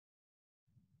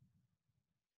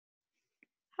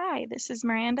Hi, this is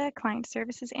Miranda, Client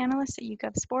Services Analyst at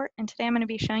YouGov Sport, and today I'm going to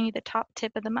be showing you the top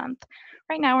tip of the month.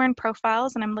 Right now we're in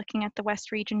profiles and I'm looking at the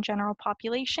West Region general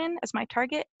population as my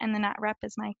target and the NAT rep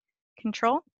as my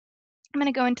control. I'm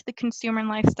going to go into the consumer and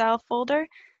lifestyle folder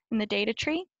in the data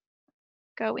tree,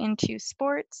 go into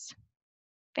sports,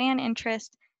 fan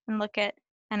interest, and look at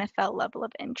NFL level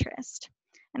of interest.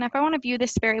 And if I want to view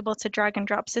this variable, it's a drag and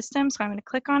drop system, so I'm going to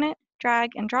click on it,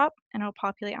 drag and drop, and it'll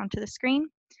populate onto the screen.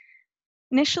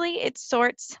 Initially, it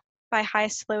sorts by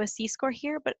highest to lowest Z-score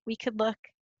here, but we could look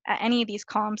at any of these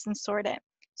columns and sort it.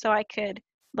 So I could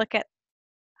look at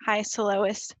highest to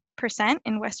lowest percent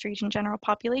in West Region general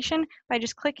population by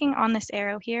just clicking on this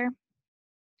arrow here.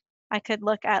 I could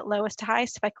look at lowest to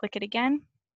highest if I click it again.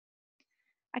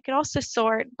 I could also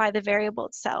sort by the variable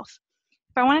itself.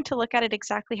 If I wanted to look at it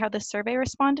exactly how the survey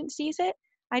respondent sees it,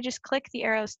 I just click the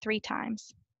arrows 3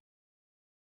 times.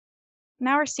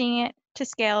 Now we're seeing it to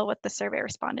scale what the survey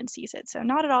respondent sees it. So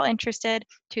not at all interested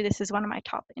to this is one of my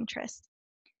top interests.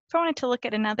 If I wanted to look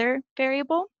at another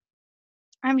variable,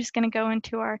 I'm just going to go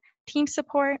into our team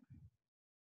support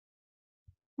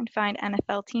and find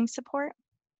NFL team support.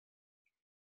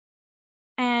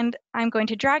 And I'm going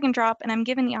to drag and drop, and I'm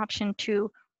given the option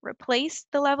to replace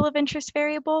the level of interest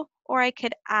variable, or I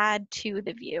could add to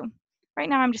the view. Right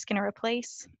now I'm just going to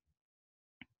replace.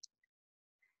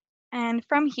 And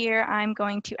from here, I'm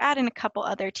going to add in a couple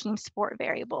other team support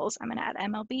variables. I'm going to add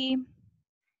MLB,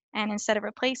 and instead of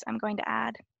replace, I'm going to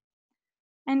add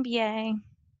NBA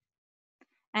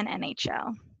and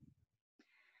NHL.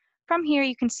 From here,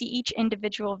 you can see each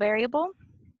individual variable,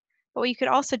 but what you could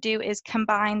also do is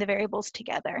combine the variables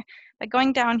together by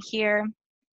going down here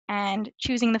and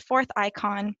choosing the fourth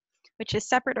icon, which is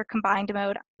separate or combined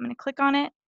mode. I'm going to click on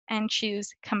it and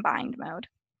choose combined mode.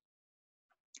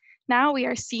 Now we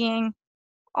are seeing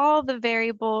all the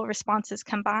variable responses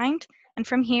combined, and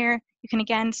from here you can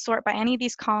again sort by any of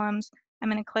these columns. I'm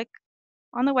going to click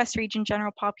on the West Region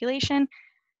general population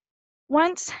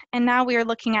once, and now we are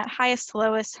looking at highest to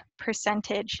lowest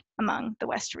percentage among the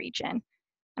West Region.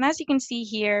 And as you can see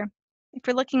here, if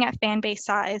we're looking at fan base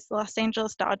size, the Los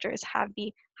Angeles Dodgers have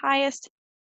the highest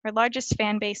or largest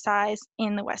fan base size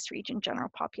in the West Region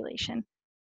general population.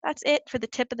 That's it for the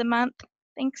tip of the month.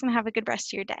 Thanks and have a good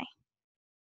rest of your day.